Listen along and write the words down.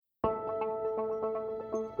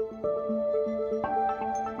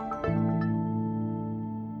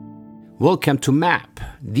Welcome to MAP,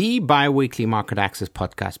 the bi-weekly market access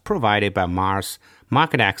podcast provided by Mars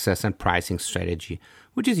Market Access and Pricing Strategy,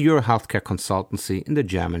 which is your healthcare consultancy in the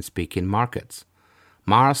German-speaking markets.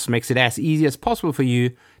 Mars makes it as easy as possible for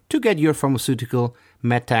you to get your pharmaceutical,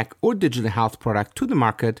 medtech, or digital health product to the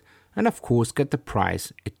market and, of course, get the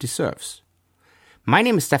price it deserves. My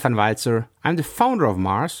name is Stefan Walzer. I'm the founder of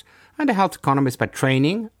Mars and a health economist by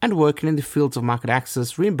training and working in the fields of market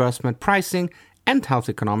access, reimbursement, pricing, and health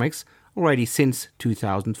economics already since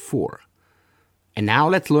 2004. And now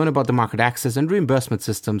let's learn about the market access and reimbursement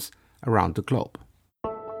systems around the globe.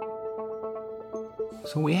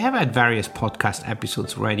 So we have had various podcast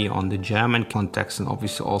episodes already on the German context and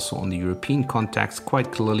obviously also on the European context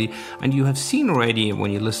quite clearly. And you have seen already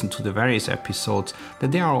when you listen to the various episodes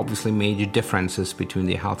that there are obviously major differences between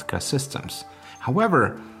the healthcare systems.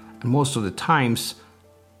 However, most of the times,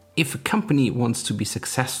 if a company wants to be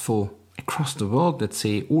successful across the world, let's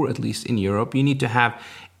say, or at least in Europe, you need to have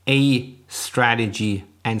a strategy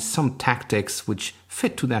and some tactics which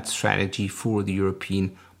fit to that strategy for the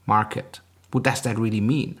European market. What does that really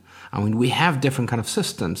mean? I mean, we have different kind of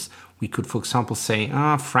systems. We could, for example, say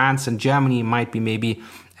France and Germany might be maybe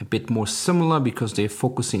a bit more similar because they're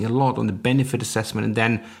focusing a lot on the benefit assessment and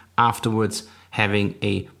then afterwards having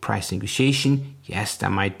a price negotiation. Yes, there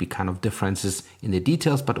might be kind of differences in the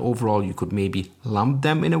details, but overall you could maybe lump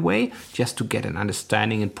them in a way just to get an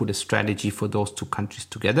understanding and put a strategy for those two countries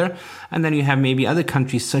together. And then you have maybe other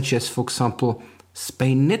countries such as, for example,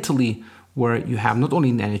 Spain and Italy, where you have not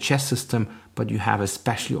only an NHS system, but you have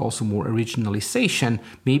especially also more regionalization,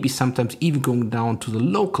 maybe sometimes even going down to the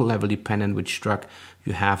local level depending which drug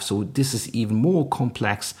you have. So this is even more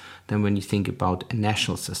complex than when you think about a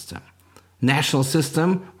national system. National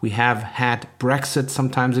system, we have had Brexit some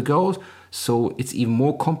time ago, so it's even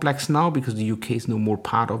more complex now because the UK is no more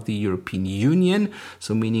part of the European Union.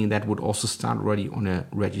 So meaning that would also start already on a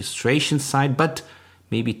registration side, but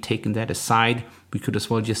maybe taking that aside, we could as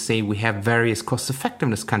well just say we have various cost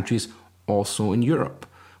effectiveness countries also in Europe,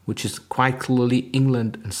 which is quite clearly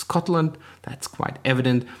England and Scotland. That's quite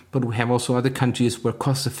evident, but we have also other countries where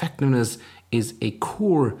cost effectiveness is a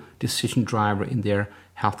core decision driver in their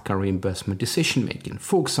healthcare reimbursement decision making.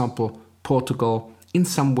 For example, Portugal, in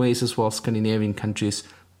some ways as well Scandinavian countries,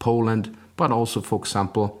 Poland, but also, for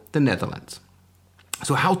example, the Netherlands.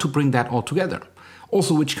 So how to bring that all together?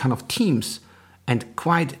 Also, which kind of teams, and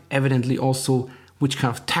quite evidently also which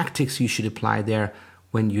kind of tactics you should apply there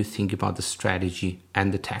when you think about the strategy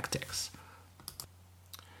and the tactics.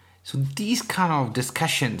 So these kind of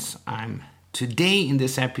discussions, I'm today in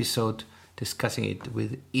this episode discussing it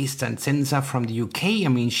with Esther Nzenza from the UK. I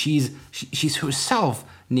mean, she's herself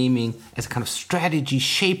naming as a kind of strategy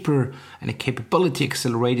shaper and a capability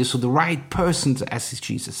accelerator. So the right persons, as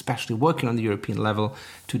she's especially working on the European level,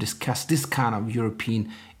 to discuss this kind of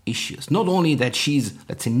European issues. Not only that she's,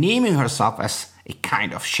 let's say, naming herself as a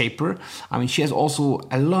kind of shaper. I mean, she has also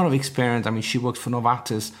a lot of experience. I mean, she worked for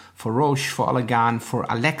Novartis, for Roche, for Allergan, for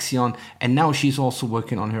Alexion, and now she's also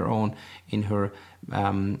working on her own in her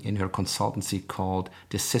consultancy called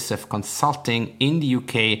Decisive Consulting in the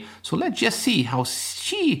UK. So let's just see how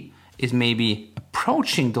she is maybe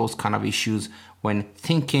approaching those kind of issues when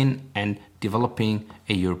thinking and developing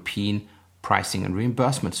a European pricing and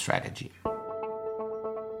reimbursement strategy.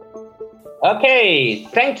 Okay,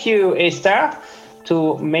 thank you, Esther,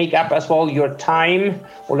 to make up as well your time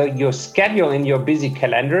or your schedule in your busy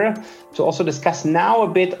calendar to also discuss now a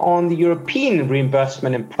bit on the European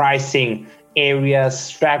reimbursement and pricing areas,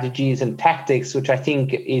 strategies and tactics, which I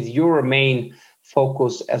think is your main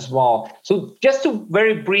focus as well. So just to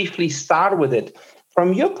very briefly start with it,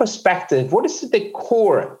 from your perspective, what is the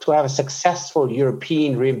core to have a successful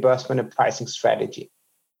European reimbursement and pricing strategy?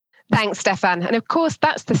 Thanks, Stefan. And of course,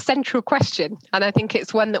 that's the central question. And I think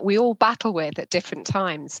it's one that we all battle with at different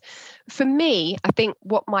times. For me, I think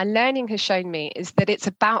what my learning has shown me is that it's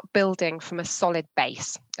about building from a solid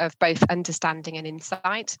base of both understanding and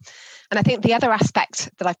insight. And I think the other aspect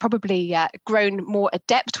that I've probably grown more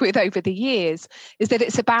adept with over the years is that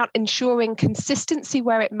it's about ensuring consistency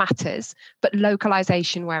where it matters, but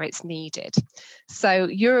localization where it's needed. So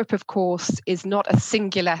Europe, of course, is not a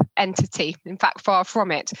singular entity, in fact, far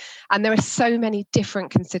from it. And there are so many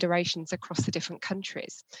different considerations across the different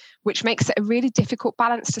countries, which makes it a really difficult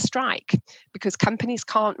balance to strike because companies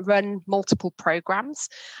can't run multiple programs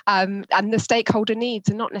and the stakeholder needs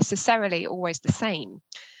are not necessarily always the same.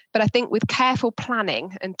 But I think with careful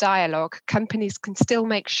planning and dialogue, companies can still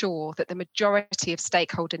make sure that the majority of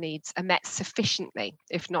stakeholder needs are met sufficiently,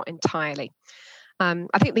 if not entirely.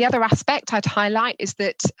 I think the other aspect I'd highlight is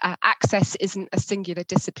that access isn't a singular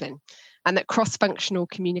discipline. and that cross-functional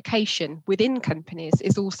communication within companies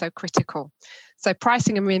is also critical. So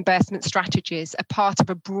pricing and reimbursement strategies are part of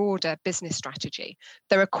a broader business strategy.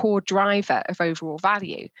 They're a core driver of overall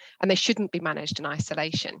value, and they shouldn't be managed in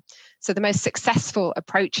isolation. So the most successful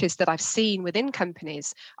approaches that I've seen within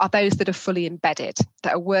companies are those that are fully embedded,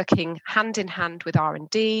 that are working hand in hand with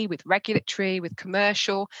R&D, with regulatory, with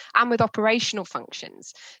commercial, and with operational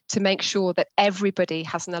functions to make sure that everybody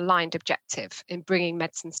has an aligned objective in bringing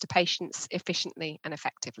medicines to patients efficiently and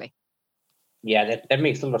effectively. Yeah, that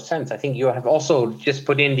makes a lot of sense. I think you have also just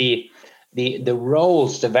put in the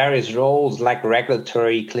roles, the various roles like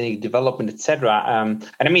regulatory, clinical development, etc. And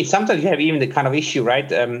I mean, sometimes you have even the kind of issue, right,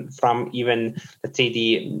 from even, let's say,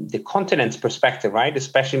 the continent's perspective, right?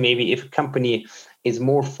 Especially maybe if a company is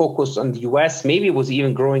more focused on the US, maybe it was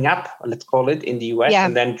even growing up, let's call it, in the US,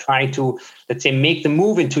 and then trying to, let's say, make the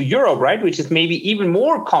move into Europe, right? Which is maybe even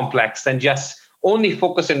more complex than just only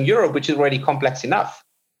focus on Europe, which is already complex enough.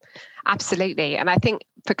 Absolutely. And I think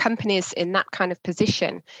for companies in that kind of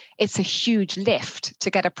position, it's a huge lift to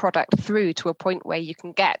get a product through to a point where you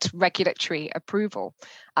can get regulatory approval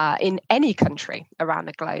in any country around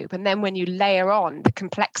the globe. And then when you layer on the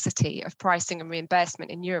complexity of pricing and reimbursement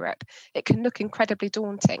in Europe, it can look incredibly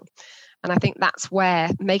daunting. And I think that's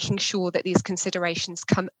where making sure that these considerations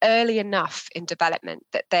come early enough in development,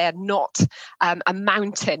 that they're not a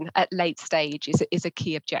mountain at late stage is a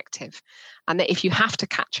key objective. And that if you have to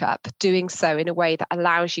catch up, doing so in a way that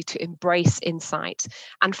allows you to embrace insight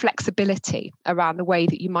and flexibility around the way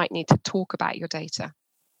that you might need to talk about your data.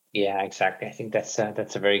 Yeah, exactly. I think that's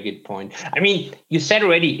a very good point. I mean, you said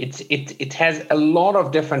already it has a lot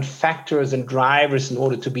of different factors and drivers in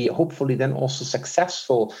order to be hopefully then also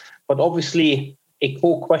successful. But obviously, a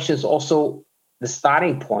core question is also the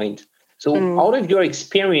starting point. So out of your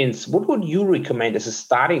experience, what would you recommend as a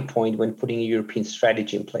starting point when putting a European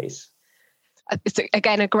strategy in place? It's,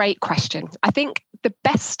 again, a great question. I think the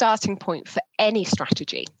best starting point for any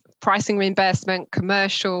strategy, pricing, reimbursement,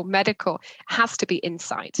 commercial, medical, has to be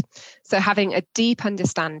insight. So having a deep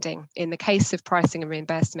understanding, in the case of pricing and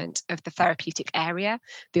reimbursement, of the therapeutic area,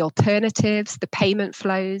 the alternatives, the payment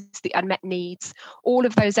flows, the unmet needs, all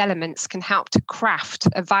of those elements can help to craft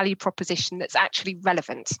a value proposition that's actually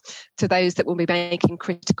relevant to those that will be making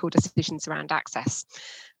critical decisions around access.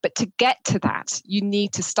 But to get to that, you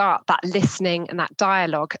need to start that listening and that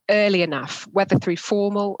dialogue early enough, whether through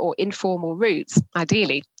formal or informal routes,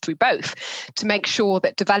 ideally through both, to make sure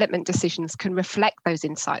that development decisions can reflect those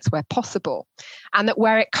insights where possible. And that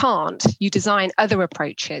where it can't, you design other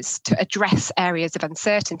approaches to address areas of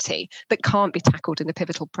uncertainty that can't be tackled in the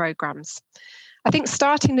pivotal programs. I think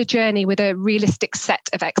starting the journey with a realistic set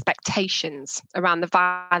of expectations around the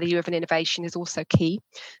value of an innovation is also key.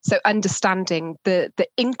 So understanding the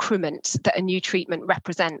increment that a new treatment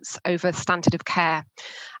represents over standard of care,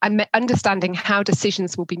 and understanding how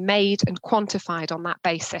decisions will be made and quantified on that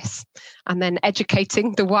basis. And then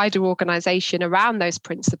educating the wider organisation around those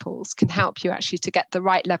principles can help you actually to get the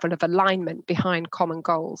right level of alignment behind common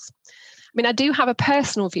goals. I mean, I do have a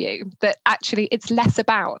personal view that actually it's less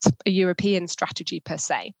about a European strategy per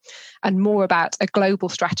se, and more about a global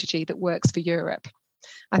strategy that works for Europe.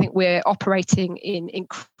 I think we're operating in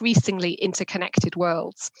increasingly interconnected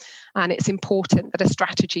worlds, and it's important that a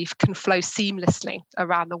strategy can flow seamlessly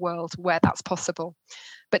around the world where that's possible.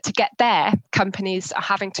 But to get there, companies are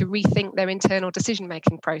having to rethink their internal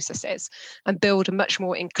decision-making processes and build a much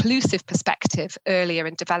more inclusive perspective earlier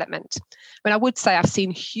in development. I mean, I would say I've seen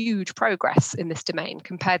huge progress in this domain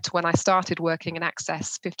compared to when I started working in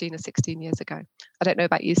access 15 or 16 years ago. I don't know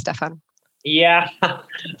about you, Stefan. Yeah,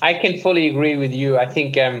 I can fully agree with you. I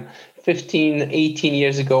think 15, 18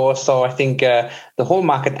 years ago or so, I think the whole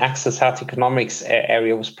market access health economics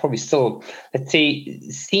area was probably still, let's say,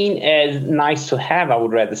 seen as nice to have, I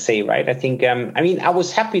would rather say, right? I think, I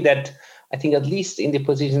was happy that I think at least in the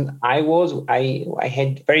position I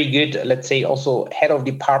had very good, let's say, also head of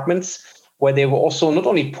departments where they were also not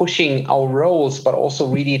only pushing our roles, but also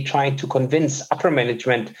really trying to convince upper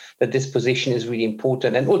management that this position is really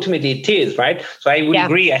important. And ultimately it is, right? So I would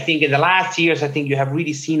agree. I think in the last years, I think you have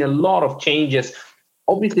really seen a lot of changes,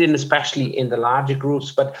 obviously, and especially in the larger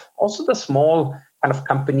groups, but also the small kind of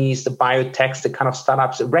companies, the biotechs, the kind of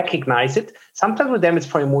startups recognize it. Sometimes with them, it's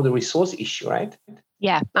probably more the resource issue, right?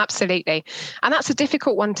 Yeah, absolutely. And that's a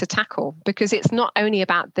difficult one to tackle because it's not only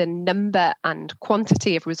about the number and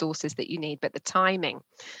quantity of resources that you need, but the timing.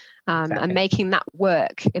 Exactly. And making that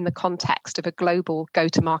work in the context of a global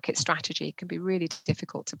go-to-market strategy can be really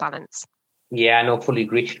difficult to balance. Yeah, no, fully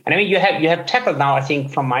agree. And I mean, you have tackled now, I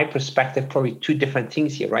think, from my perspective, probably two different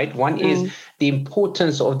things here, right? One is the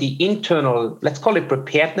importance of the internal, let's call it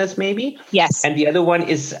preparedness, maybe. Yes. And the other one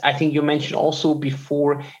is, I think you mentioned also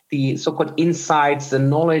before, the so-called insights, the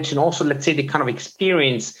knowledge, and also, let's say, the kind of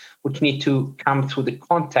experience which need to come through the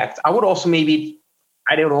context. I would also maybe,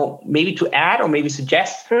 I don't know, maybe to add or maybe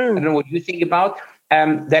suggest, I don't know what you think about,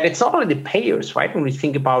 that it's not only the payers, right? When we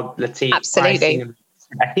think about, let's say, absolutely. pricing,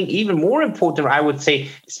 I think even more important, I would say,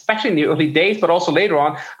 especially in the early days, but also later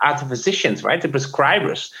on, are the physicians, right? The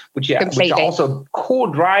prescribers, which are also a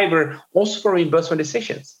core driver also for reimbursement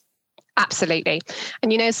decisions. Absolutely.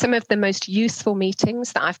 And some of the most useful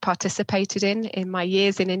meetings that I've participated in my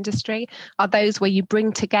years in industry are those where you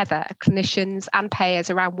bring together clinicians and payers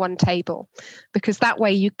around one table, because that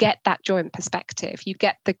way you get that joint perspective. You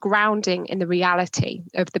get the grounding in the reality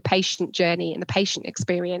of the patient journey and the patient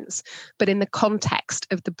experience, but in the context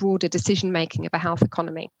of the broader decision making of a health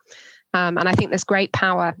economy. And I think there's great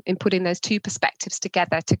power in putting those two perspectives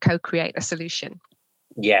together to co-create a solution.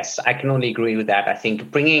 Yes, I can only agree with that. I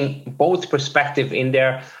think bringing both perspective in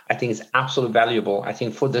there, I think is absolutely valuable. I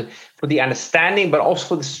think for the understanding, but also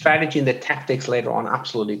for the strategy and the tactics later on,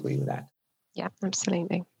 absolutely agree with that. Yeah,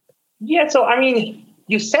 absolutely. Yeah, so I mean,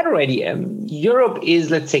 you said already, Europe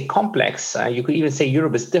is, let's say, complex. You could even say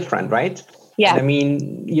Europe is different, right? Yeah. And I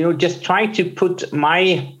mean, just trying to put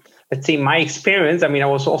my experience. I mean, I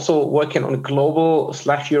was also working on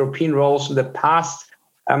global/European roles in the past.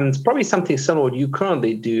 It's probably something similar to what you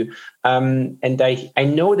currently do. And I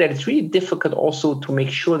know that it's really difficult also to make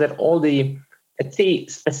sure that all the, let's say,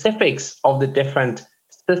 specifics of the different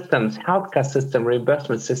systems, healthcare system,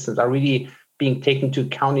 reimbursement systems are really being taken into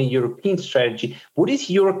account in European strategy. What is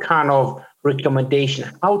your kind of recommendation?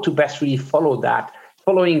 How to best really follow that?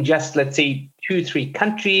 Following just, let's say, 2-3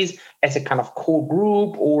 countries as a kind of core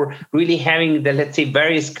group, or really having the, let's say,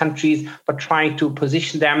 various countries, but trying to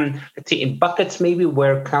position them, let's say, in buckets maybe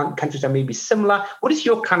where countries are maybe similar? What is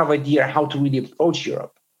your kind of idea how to really approach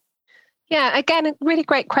Europe? Yeah, again, a really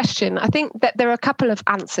great question. I think that there are a couple of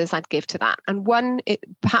answers I'd give to that. And one, it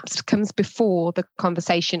perhaps comes before the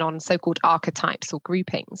conversation on so-called archetypes or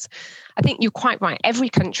groupings. I think you're quite right. Every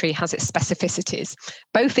country has its specificities,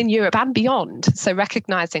 both in Europe and beyond. So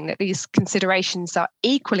recognizing that these considerations are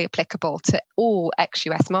equally applicable to all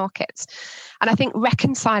ex-US markets. And I think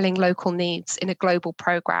reconciling local needs in a global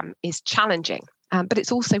program is challenging. But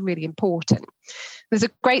it's also really important. There's a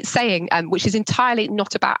great saying, which is entirely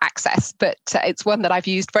not about access, but it's one that I've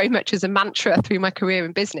used very much as a mantra through my career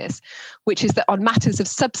in business, which is that on matters of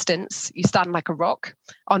substance, you stand like a rock.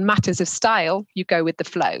 On matters of style, you go with the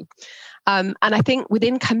flow. And I think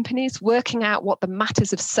within companies, working out what the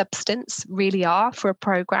matters of substance really are for a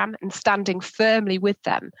program and standing firmly with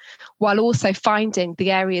them, while also finding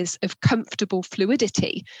the areas of comfortable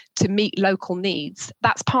fluidity to meet local needs,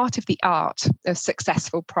 that's part of the art of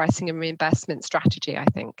successful pricing and reimbursement strategy, I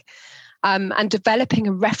think. And developing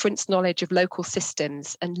a reference knowledge of local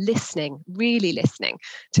systems and really listening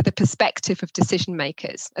to the perspective of decision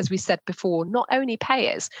makers, as we said before, not only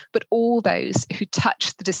payers, but all those who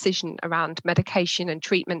touch the decision around medication and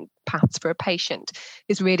treatment paths for a patient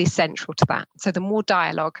is really central to that. So the more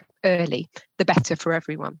dialogue early, the better for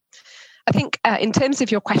everyone. I think in terms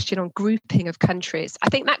of your question on grouping of countries, I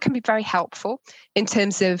think that can be very helpful in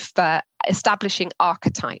terms of establishing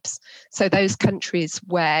archetypes. So those countries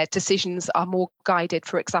where decisions are more guided,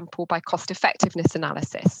 for example, by cost effectiveness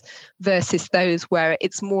analysis versus those where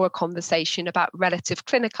it's more a conversation about relative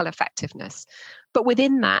clinical effectiveness. But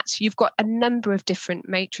within that, you've got a number of different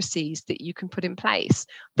matrices that you can put in place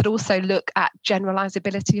that also look at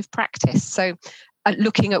generalizability of practice. So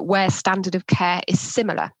looking at where standard of care is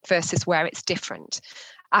similar versus where it's different,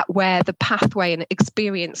 at where the pathway and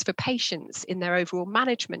experience for patients in their overall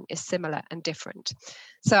management is similar and different.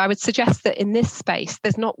 So I would suggest that in this space,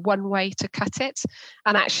 there's not one way to cut it,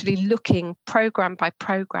 and actually looking program by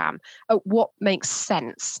program at what makes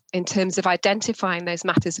sense in terms of identifying those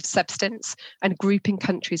matters of substance and grouping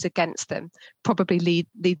countries against them probably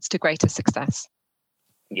leads to greater success.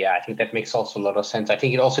 Yeah, I think that makes also a lot of sense. I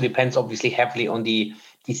think it also depends obviously heavily on the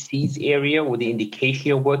disease area or the indication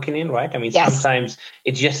you're working in, right? I mean, Sometimes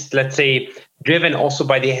it's just, let's say, driven also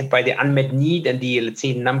by the unmet need and the, let's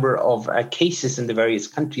say, number of cases in the various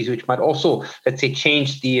countries, which might also, let's say,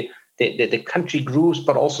 change the country groups,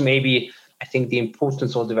 but also maybe, I think, the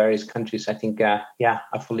importance of the various countries. I think, I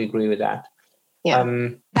fully agree with that. Yeah,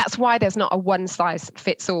 that's why there's not a one size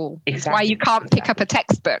fits all. Exactly. It's why you can't pick up a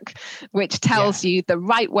textbook which tells you the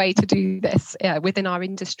right way to do this within our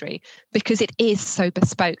industry, because it is so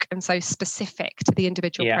bespoke and so specific to the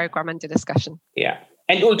individual program under discussion. Yeah.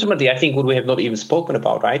 And ultimately, I think what we have not even spoken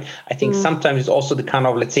about, right? I think sometimes it's also the kind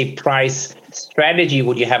of, let's say, price strategy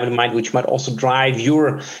what you have in mind, which might also drive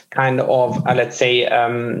your kind of, let's say,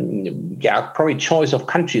 probably choice of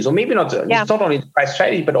countries, or maybe not. It's not only the price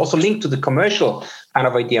strategy, but also linked to the commercial kind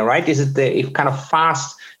of idea, right? Is it the kind of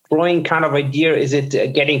fast growing kind of idea? Is it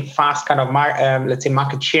getting fast kind of, let's say,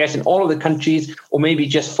 market shares in all of the countries, or maybe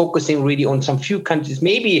just focusing really on some few countries,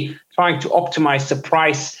 maybe trying to optimize the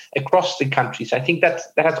price across the countries? I think that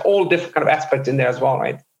has all different kind of aspects in there as well,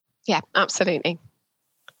 right? Yeah, absolutely.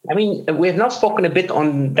 I mean, we have not spoken a bit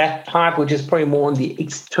on that part, which is probably more on the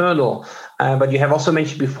external, but you have also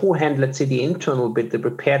mentioned beforehand, let's say, the internal bit, the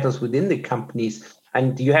preparedness within the companies.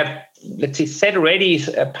 And you have, let's say, said already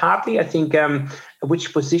partly, I think,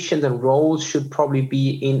 which positions and roles should probably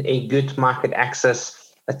be in a good market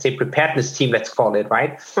access, let's say, preparedness team, let's call it,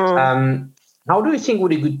 right? How do you think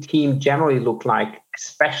would a good team generally look like,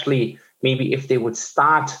 especially maybe if they would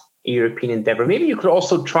start a European endeavor? Maybe you could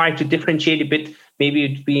also try to differentiate a bit, maybe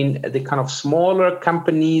between the kind of smaller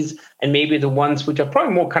companies and maybe the ones which are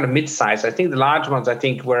probably more kind of mid-sized. I think the large ones, I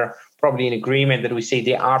think, were probably in agreement that we say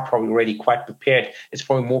they are probably already quite prepared. It's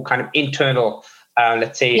probably more kind of internal,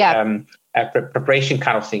 let's say, preparation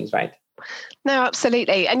kind of things, right? No,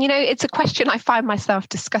 absolutely. And, it's a question I find myself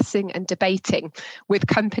discussing and debating with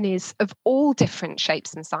companies of all different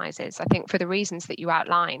shapes and sizes. I think for the reasons that you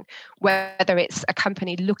outline, whether it's a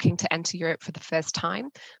company looking to enter Europe for the first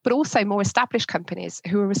time, but also more established companies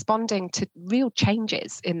who are responding to real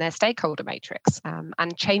changes in their stakeholder matrix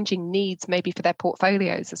and changing needs maybe for their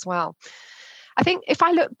portfolios as well. I think if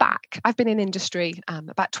I look back, I've been in industry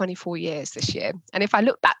about 24 years this year. And if I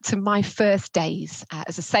look back to my first days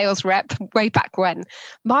as a sales rep way back when,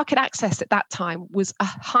 market access at that time was a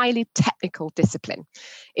highly technical discipline.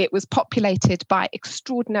 It was populated by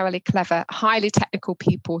extraordinarily clever, highly technical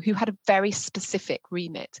people who had a very specific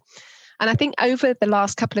remit. And I think over the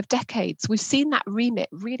last couple of decades, we've seen that remit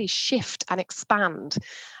really shift and expand.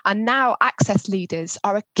 And now access leaders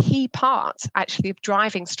are a key part, actually, of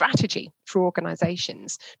driving strategy for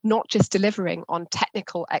organizations, not just delivering on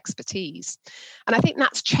technical expertise. And I think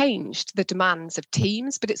that's changed the demands of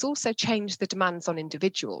teams, but it's also changed the demands on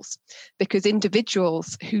individuals, because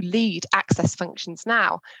individuals who lead access functions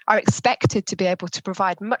now are expected to be able to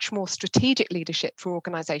provide much more strategic leadership for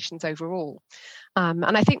organizations overall.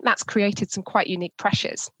 And I think that's created some quite unique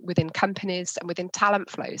pressures within companies and within talent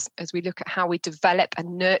flows as we look at how we develop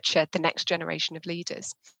and nurture the next generation of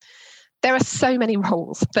leaders. There are so many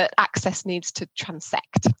roles that access needs to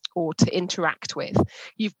transect or to interact with.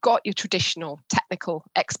 You've got your traditional technical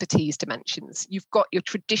expertise dimensions. You've got your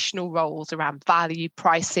traditional roles around value,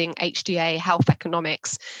 pricing, HDA, health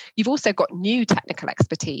economics. You've also got new technical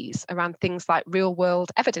expertise around things like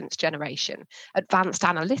real-world evidence generation, advanced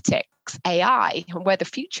analytics, AI, and where the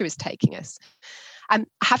future is taking us. And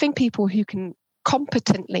having people who can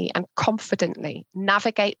competently and confidently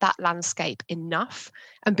navigate that landscape enough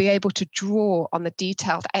and be able to draw on the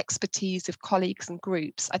detailed expertise of colleagues and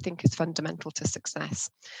groups, I think, is fundamental to success.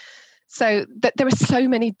 So that there are so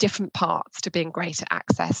many different parts to being great at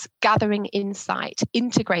access, gathering insight,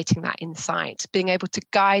 integrating that insight, being able to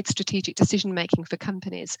guide strategic decision-making for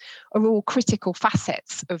companies are all critical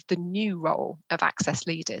facets of the new role of access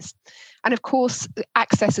leaders. And of course,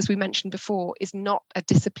 access, as we mentioned before, is not a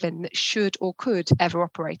discipline that should or could ever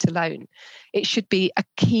operate alone. It should be a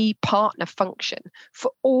key partner function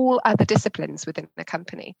for all other disciplines within a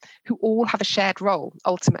company who all have a shared role,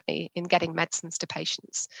 ultimately, in getting medicines to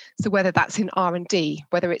patients. So whether that's in R&D,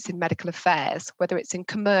 whether it's in medical affairs, whether it's in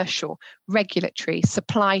commercial, regulatory,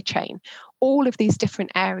 supply chain, all of these different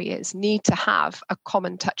areas need to have a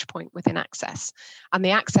common touch point within access. And the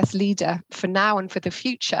access leader for now and for the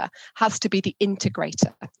future has to be the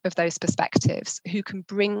integrator of those perspectives who can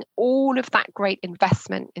bring all of that great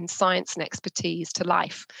investment in science and expertise to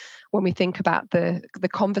life when we think about the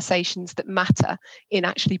conversations that matter in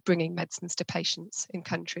actually bringing medicines to patients in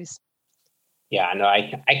countries. Yeah, no,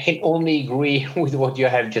 I can only agree with what you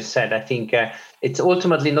have just said. I think it's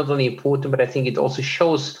ultimately not only important, but I think it also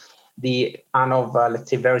shows the kind of, let's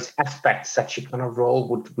say, various aspects such a kind of role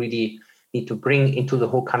would really need to bring into the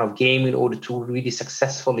whole kind of game in order to really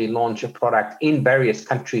successfully launch a product in various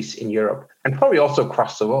countries in Europe and probably also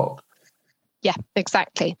across the world. Yeah,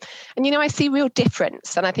 exactly. And, I see real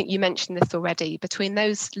difference, and I think you mentioned this already, between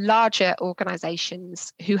those larger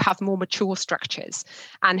organizations who have more mature structures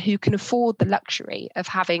and who can afford the luxury of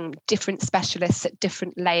having different specialists at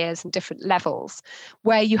different layers and different levels,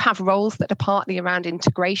 where you have roles that are partly around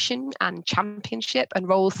integration and championship and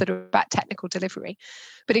roles that are about technical delivery.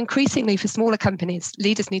 But increasingly for smaller companies,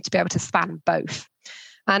 leaders need to be able to span both.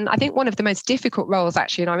 And I think one of the most difficult roles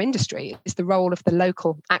actually in our industry is the role of the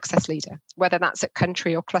local access leader, whether that's at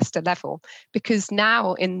country or cluster level, because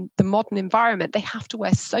now in the modern environment, they have to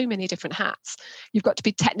wear so many different hats. You've got to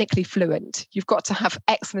be technically fluent. You've got to have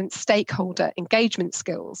excellent stakeholder engagement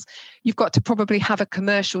skills. You've got to probably have a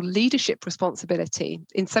commercial leadership responsibility,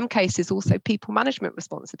 in some cases also people management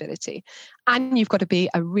responsibility, and you've got to be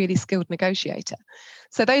a really skilled negotiator.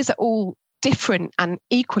 So those are all different and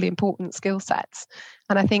equally important skill sets.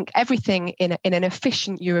 And I think everything in an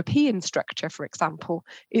efficient European structure, for example,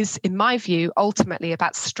 is, in my view, ultimately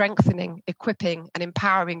about strengthening, equipping and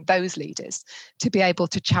empowering those leaders to be able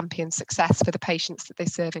to champion success for the patients that they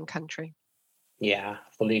serve in country. Yeah,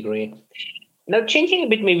 fully agree. Now, changing a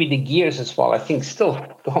bit maybe the gears as well, I think still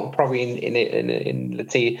going probably in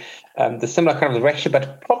let's say, the similar kind of direction,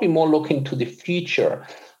 but probably more looking to the future.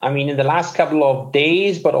 I mean, in the last couple of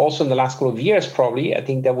days, but also in the last couple of years, probably, I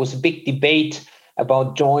think there was a big debate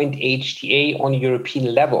about joint HTA on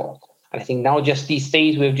European level. And I think now just these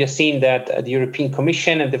days, we've just seen that the European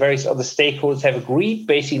Commission and the various other stakeholders have agreed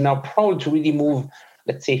basically now probably to really move,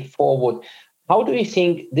 let's say, forward. How do you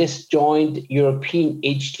think this joint European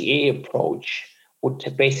HTA approach would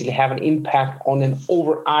basically have an impact on an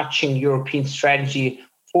overarching European strategy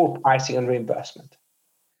for pricing and reimbursement?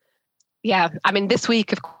 Yeah, I mean, this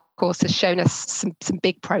week, of course, has shown us some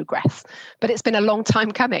big progress, but it's been a long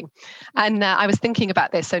time coming. And I was thinking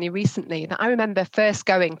about this only recently, that I remember first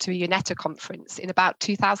going to a UNETA conference in about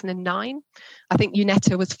 2009. I think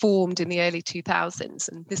UNETA was formed in the early 2000s,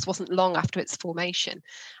 and this wasn't long after its formation.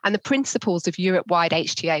 And the principles of Europe-wide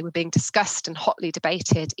HTA were being discussed and hotly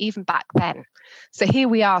debated even back then. So here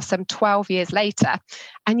we are some 12 years later,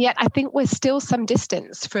 and yet I think we're still some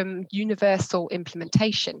distance from universal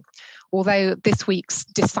implementation. Although this week's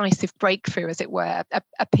decisive breakthrough, as it were,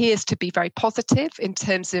 appears to be very positive in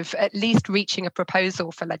terms of at least reaching a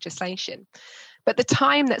proposal for legislation. But the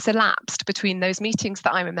time that's elapsed between those meetings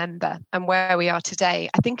that I remember and where we are today,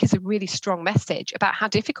 I think is a really strong message about how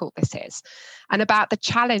difficult this is and about the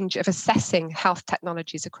challenge of assessing health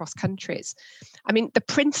technologies across countries. I mean, the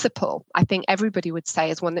principle, I think everybody would say,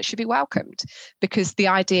 is one that should be welcomed, because the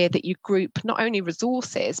idea that you group not only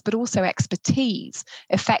resources, but also expertise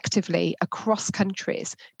effectively across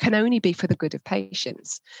countries can only be for the good of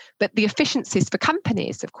patients. But the efficiencies for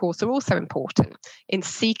companies, of course, are also important in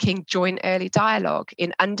seeking joint early dialogue,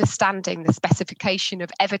 in understanding the specification of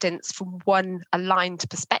evidence from one aligned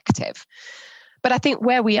perspective. But I think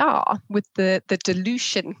where we are with the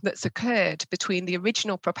dilution that's occurred between the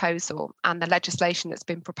original proposal and the legislation that's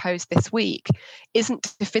been proposed this week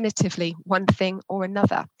isn't definitively one thing or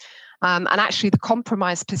another. And actually, the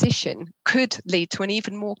compromise position could lead to an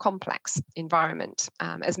even more complex environment,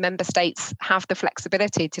 as member states have the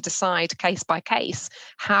flexibility to decide case by case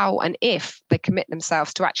how and if they commit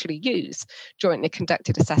themselves to actually use jointly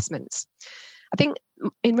conducted assessments. I think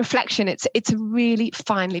in reflection, it's a really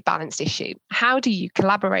finely balanced issue. How do you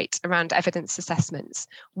collaborate around evidence assessments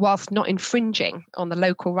whilst not infringing on the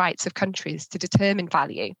local rights of countries to determine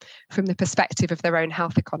value from the perspective of their own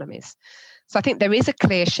health economies? So I think there is a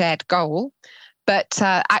clear shared goal, but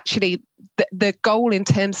actually the goal in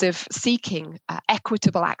terms of seeking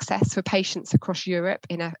equitable access for patients across Europe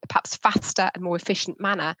in a perhaps faster and more efficient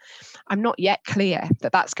manner, I'm not yet clear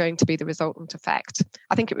that that's going to be the resultant effect.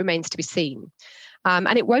 I think it remains to be seen.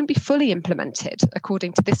 And it won't be fully implemented,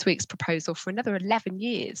 according to this week's proposal, for another 11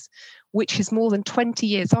 years, which is more than 20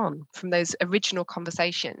 years on from those original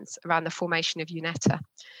conversations around the formation of UNETA.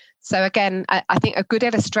 So again, I think a good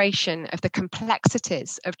illustration of the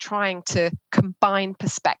complexities of trying to combine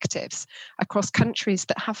perspectives across countries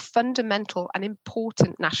that have fundamental and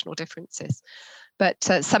important national differences, but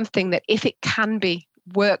something that, if it can be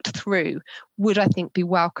worked through, would, I think, be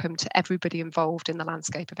welcome to everybody involved in the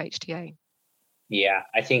landscape of HTA. Yeah,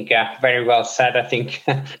 I think very well said. I think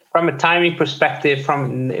from a timing perspective, from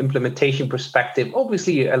an implementation perspective,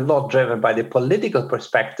 obviously a lot driven by the political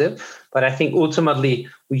perspective. But I think ultimately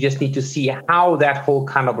we just need to see how that whole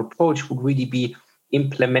kind of approach would really be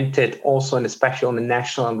implemented also, and especially on the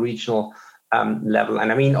national and regional level.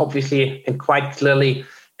 And I mean, obviously and quite clearly,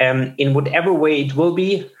 in whatever way it will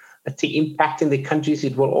be, let's say, impacting the countries,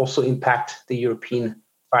 it will also impact the European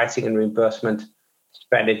pricing and reimbursement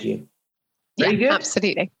strategy. Very good.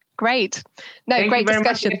 Absolutely. Great. No, great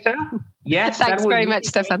discussion. Much, yes, thanks very much,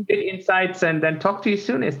 Stefan. Good insights, and then talk to you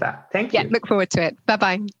soon, Esther. Thank you. Yeah, look forward to it.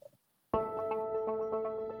 Bye-bye.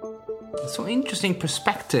 So interesting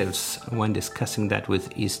perspectives when discussing that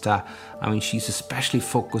with Esther. I mean, she's especially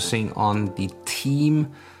focusing on the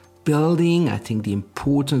team building. I think the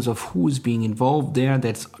importance of who's being involved there,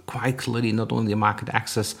 that's quite clearly not only the market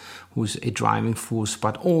access who's a driving force,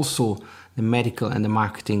 but also the medical and the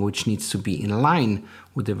marketing, which needs to be in line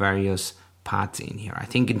with the various parts in here. I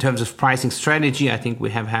think in terms of pricing strategy, I think we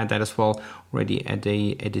have had that as well already at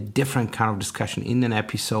a different kind of discussion in an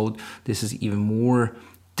episode. This is even more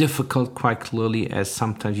difficult quite clearly, as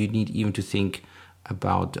sometimes you need even to think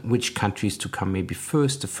about which countries to come maybe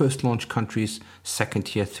first, the first launch countries, second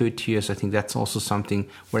tier, third tiers. I think that's also something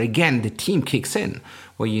where, again, the team kicks in,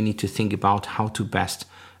 where you need to think about how to best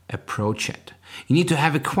approach it. You need to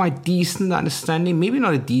have a quite decent understanding, maybe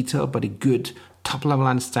not a detail, but a good top-level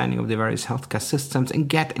understanding of the various healthcare systems, and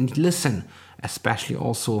get and listen, especially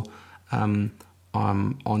also on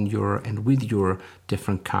your and with your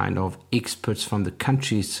different kind of experts from the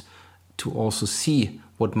countries, to also see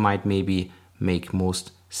what might maybe make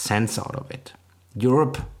most sense out of it.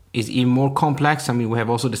 Europe is even more complex. I mean, we have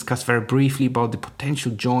also discussed very briefly about the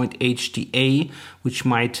potential joint HTA, which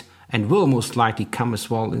might and will most likely come as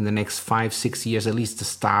well in the next 5-6 years, at least the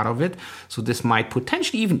start of it. So this might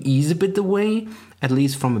potentially even ease a bit the way, at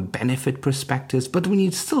least from a benefit perspective. But we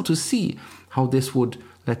need still to see how this would,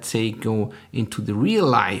 let's say, go into the real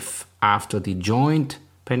life after the joint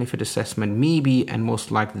benefit assessment, maybe, and most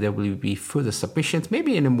likely there will be further submissions,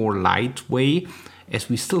 maybe in a more light way, as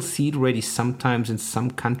we still see it already sometimes in some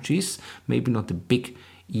countries, maybe not the big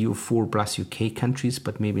EU4 plus UK countries,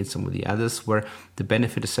 but maybe in some of the others, where the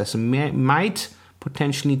benefit assessment might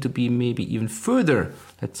potentially need to be maybe even further,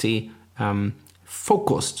 let's say,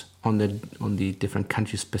 focused on the different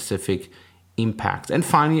country-specific impacts. And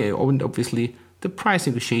finally, obviously, the price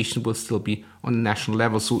negotiation will still be on a national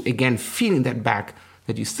level. So again, feeling that back,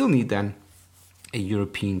 that you still need then a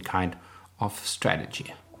European kind of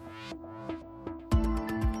strategy.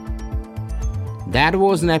 That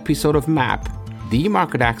was an episode of MAP, the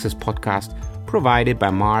Market Access podcast provided by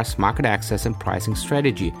Mars Market Access and Pricing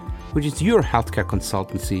Strategy, which is your healthcare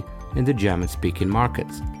consultancy in the German-speaking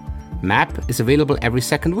markets. MAP is available every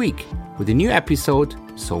second week with a new episode,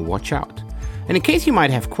 so watch out. And in case you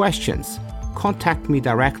might have questions, contact me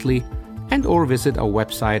directly and or visit our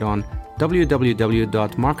website on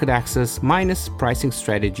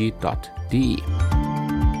www.marketaccess-pricingstrategy.de.